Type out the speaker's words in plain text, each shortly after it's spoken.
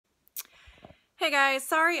Hey guys,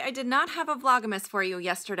 sorry I did not have a Vlogmas for you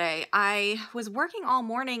yesterday. I was working all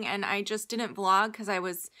morning and I just didn't vlog because I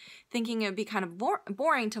was thinking it would be kind of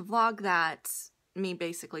boring to vlog that, me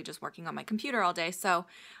basically just working on my computer all day. So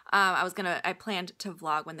I planned to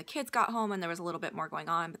vlog when the kids got home and there was a little bit more going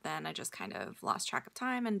on, but then I just kind of lost track of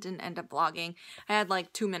time and didn't end up vlogging. I had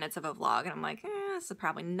like 2 minutes of a vlog and I'm like, this is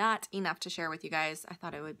probably not enough to share with you guys. I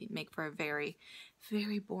thought it would make for a very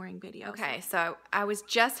boring video. Okay, so I was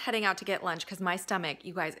just heading out to get lunch because my stomach,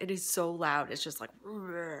 you guys, it is so loud. It's just like,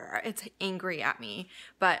 it's angry at me.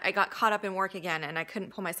 But I got caught up in work again and I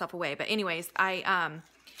couldn't pull myself away. But anyways, I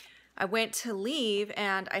went to leave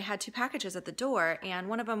and I had 2 packages at the door, and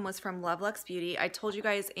one of them was from Lovelux Beauty. I told you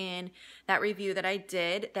guys in that review that I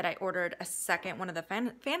did that I ordered a second one of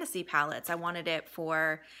the fantasy palettes. I wanted it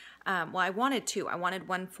for, well, I wanted 2. I wanted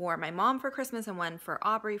one for my mom for Christmas and one for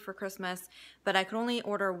Aubrey for Christmas, but I could only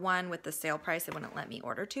order one with the sale price. It wouldn't let me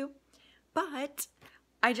order 2. But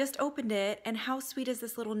I just opened it, and how sweet is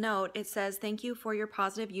this little note? It says, "Thank you for your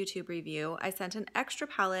positive YouTube review. I sent an extra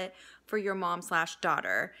palette for your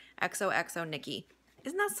mom/daughter. XOXO Nikki."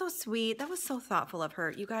 Isn't that so sweet? That was so thoughtful of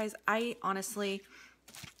her. You guys, I honestly,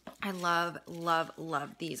 I love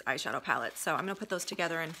these eyeshadow palettes. So I'm going to put those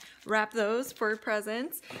together and wrap those for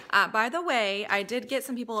presents. By the way, I did get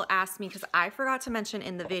some people ask me, because I forgot to mention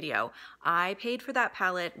in the video, I paid for that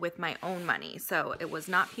palette with my own money. So it was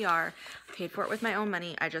not PR. I paid for it with my own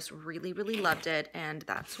money. I just really loved it, and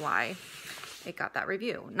that's why it got that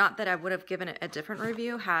review. Not that I would have given it a different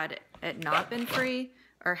review had it not been free,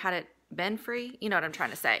 or had it been free. You know what I'm trying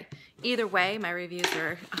to say. Either way, my reviews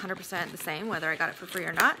are 100% the same, whether I got it for free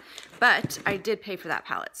or not, but I did pay for that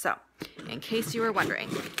palette, so in case you were wondering.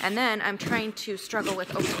 And then I'm trying to struggle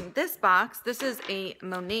with opening this box. This is a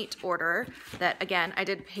Monate order that, again, I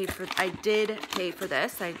did pay for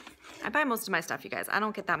this. I buy most of my stuff, you guys. I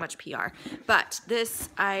don't get that much PR, but this,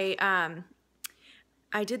 I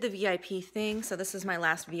did the VIP thing, so this is my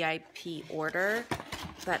last VIP order,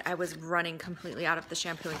 but I was running completely out of the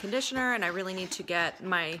shampoo and conditioner, and I really need to get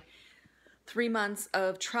my 3 months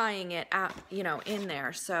of trying it out, you know, in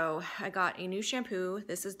there. So I got a new shampoo.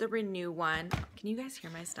 This is the Renew one. Can you guys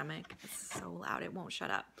hear my stomach? It's so loud, it won't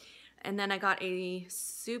shut up. And then I got a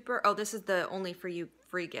super, oh, this is the only for you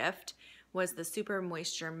free gift, was the Super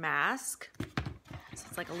Moisture Mask. So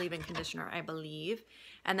it's like a leave-in conditioner, I believe.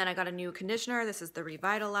 And then I got a new conditioner. This is the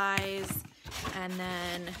Revitalize. And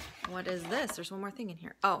then, what is this? There's one more thing in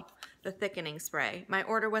here. Oh, the thickening spray. My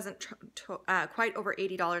order wasn't quite over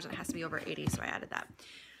 $80, and it has to be over 80, so I added that.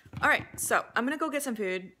 All right, so I'm gonna go get some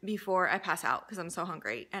food before I pass out because I'm so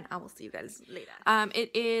hungry, and I will see you guys later.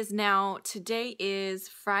 It is now, today is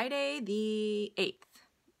Friday the 8th.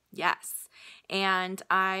 Yes, and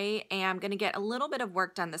I am going to get a little bit of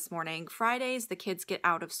work done this morning. Fridays, the kids get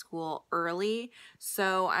out of school early,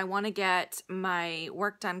 so I want to get my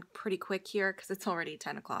work done pretty quick here because it's already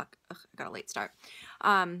 10 o'clock. I got a late start.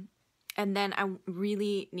 And then I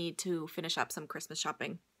really need to finish up some Christmas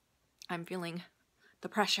shopping. I'm feeling the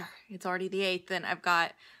pressure. It's already the 8th, and I've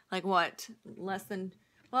got, like, what,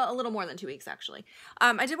 well, a little more than 2 weeks, actually.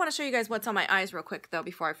 I did want to show you guys what's on my eyes real quick, though,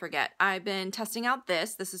 before I forget. I've been testing out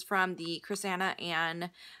this. This is from the Chrisanna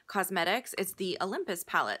Ann Cosmetics. It's the Olympus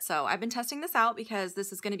palette. So I've been testing this out because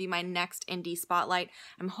this is going to be my next indie spotlight.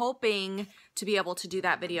 I'm hoping to be able to do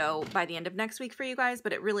that video by the end of next week for you guys,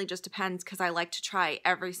 but it really just depends because I like to try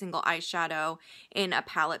every single eyeshadow in a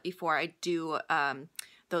palette before I do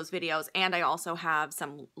those videos. And I also have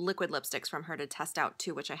some liquid lipsticks from her to test out,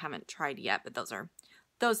 too, which I haven't tried yet, but those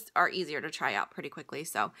are easier to try out pretty quickly.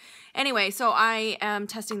 So anyway, so I am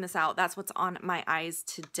testing this out. That's what's on my eyes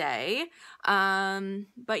today.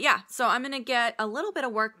 But yeah, so I'm going to get a little bit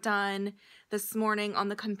of work done this morning on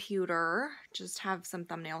the computer. Just have some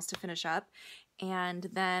thumbnails to finish up. And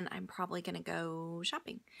then I'm probably going to go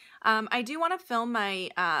shopping. I do want to film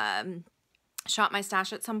my shop my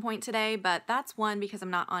stash at some point today, but that's one because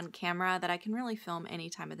I'm not on camera that I can really film any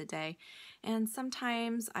time of the day. And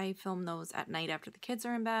sometimes I film those at night after the kids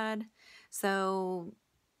are in bed. So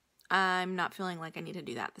I'm not feeling like I need to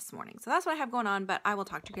do that this morning. So that's what I have going on, but I will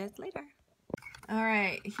talk to you guys later. All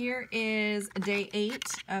right, here is day 8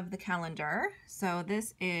 of the calendar. So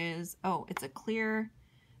this is, oh, it's a clear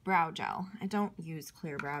brow gel. I don't use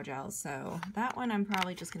clear brow gels, so that one I'm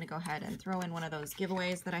probably just going to go ahead and throw in one of those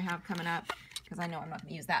giveaways that I have coming up because I know I'm not going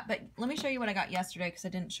to use that. But let me show you what I got yesterday because I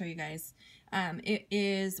didn't show you guys. It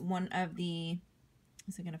is one of the,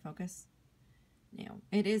 is it going to focus? No.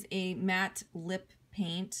 It is a matte lip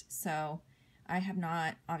paint, so I have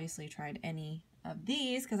not obviously tried any of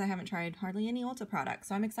these because I haven't tried hardly any Ulta products,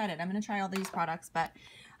 so I'm excited. I'm going to try all these products, but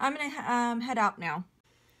I'm going to head out now.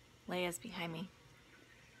 Leia's behind me.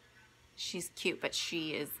 She's cute, but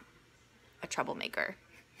she is a troublemaker.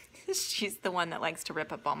 She's the one that likes to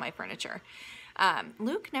rip up all my furniture.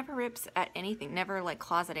 Luke never rips at anything, never like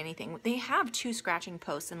claws at anything. They have 2 scratching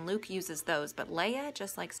posts and Luke uses those, but Leia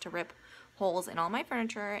just likes to rip holes in all my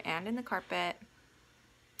furniture and in the carpet.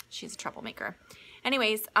 She's a troublemaker.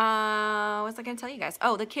 Anyways, what was I gonna tell you guys?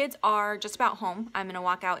 Oh, the kids are just about home. I'm gonna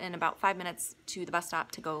walk out in about 5 minutes to the bus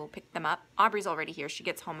stop to go pick them up. Aubrey's already here. She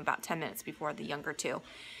gets home about 10 minutes before the younger 2.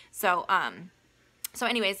 So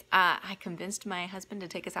anyways, I convinced my husband to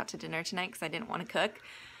take us out to dinner tonight because I didn't want to cook.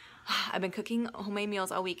 I've been cooking homemade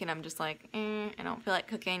meals all week and I'm just like, I don't feel like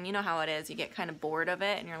cooking. You know how it is. You get kind of bored of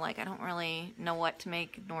it and you're like, I don't really know what to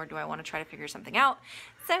make, nor do I want to try to figure something out.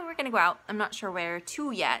 So we're going to go out. I'm not sure where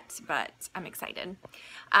to yet, but I'm excited.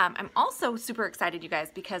 I'm also super excited, you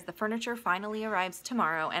guys, because the furniture finally arrives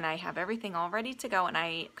tomorrow and I have everything all ready to go and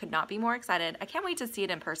I could not be more excited. I can't wait to see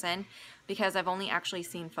it in person because I've only actually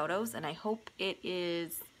seen photos and I hope it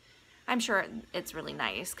is, I'm sure it's really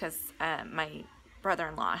nice because my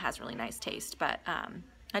brother-in-law has really nice taste, but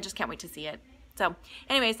I just can't wait to see it. So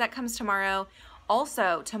anyways, that comes tomorrow.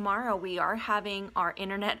 Also, tomorrow we are having our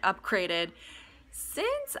internet upgraded.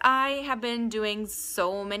 Since I have been doing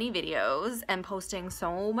so many videos and posting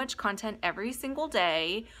so much content every single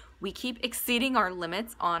day, we keep exceeding our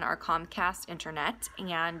limits on our Comcast internet,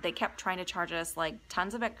 and they kept trying to charge us like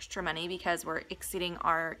tons of extra money because we're exceeding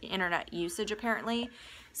our internet usage apparently.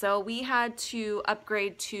 So we had to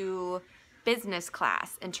upgrade to business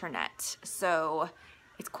class internet. So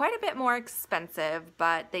it's quite a bit more expensive,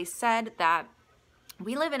 but they said that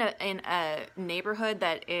we live in a neighborhood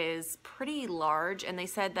that is pretty large, and they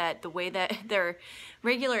said that the way that their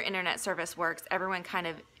regular internet service works, everyone kind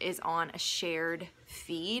of is on a shared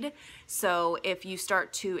feed. So if you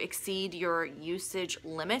start to exceed your usage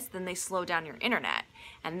limits, then they slow down your internet.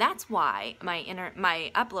 And that's why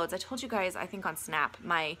my uploads, I told you guys, I think on Snap,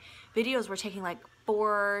 my videos were taking like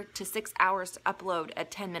 4 to 6 hours to upload a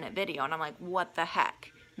 10-minute video, and I'm like, what the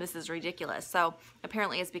heck? This is ridiculous. So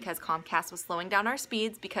apparently it's because Comcast was slowing down our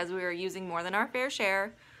speeds because we were using more than our fair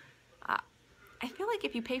share. I feel like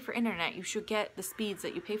if you pay for internet, you should get the speeds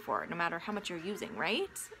that you pay for, no matter how much you're using, right?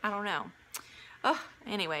 I don't know. Oh,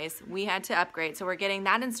 anyways, we had to upgrade. So we're getting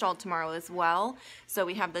that installed tomorrow as well. So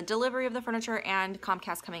we have the delivery of the furniture and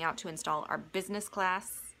Comcast coming out to install our business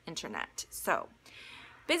class internet. So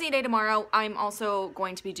busy day tomorrow. I'm also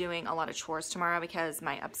going to be doing a lot of chores tomorrow because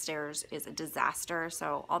my upstairs is a disaster.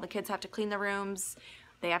 So all the kids have to clean their rooms.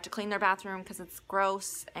 They have to clean their bathroom because it's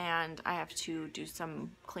gross, and I have to do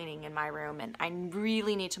some cleaning in my room, and I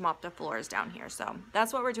really need to mop the floors down here. So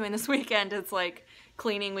that's what we're doing this weekend. It's like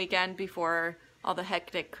cleaning weekend before all the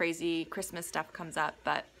hectic, crazy Christmas stuff comes up.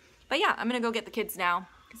 But yeah, I'm gonna go get the kids now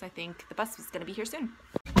because I think the bus is gonna be here soon.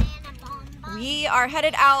 We are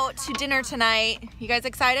headed out to dinner tonight. You guys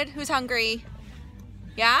excited? Who's hungry?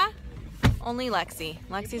 Yeah? Only Lexi.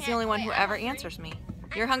 Lexi's the only one who ever answers me.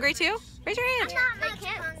 You're hungry too? Raise your hand. I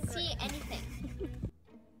can't see anything.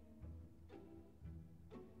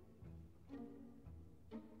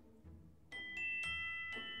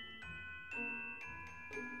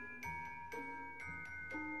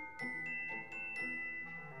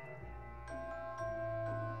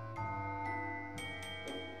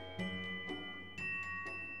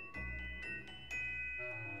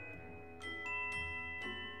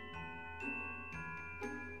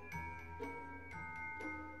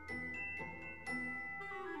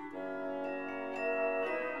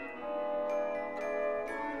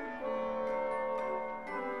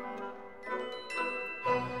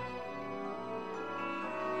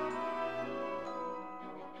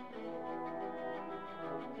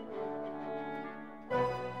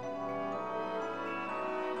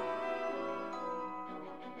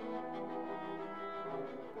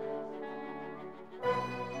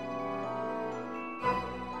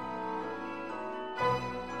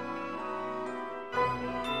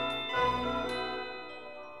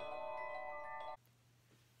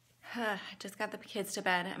 Just got the kids to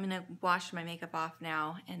bed. I'm gonna wash my makeup off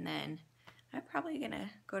now, and then I'm probably gonna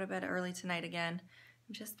go to bed early tonight again.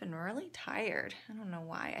 I've just been really tired. I don't know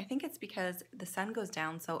why. I think it's because the sun goes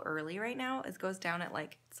down so early right now. It goes down at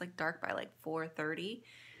like, it's like dark by like 4:30.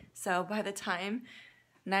 So by the time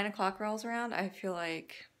 9 o'clock rolls around, I feel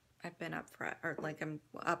like I've been up for, or like I'm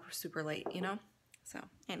up super late, you know? So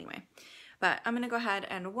anyway, but I'm gonna go ahead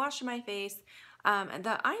and wash my face.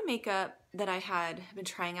 The eye makeup that I had been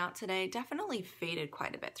trying out today definitely faded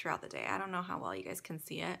quite a bit throughout the day. I don't know how well you guys can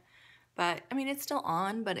see it, but I mean, it's still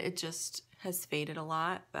on, but it just has faded a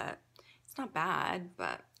lot, but it's not bad.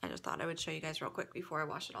 But I just thought I would show you guys real quick before I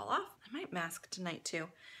wash it all off. I might mask tonight too.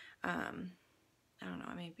 I don't know,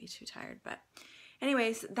 I may be too tired, but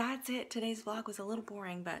anyways, that's it. Today's vlog was a little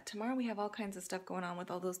boring, but tomorrow we have all kinds of stuff going on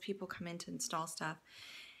with all those people come in to install stuff,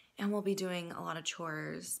 and we'll be doing a lot of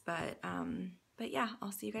chores, but yeah,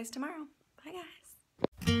 I'll see you guys tomorrow. Bye,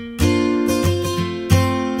 guys.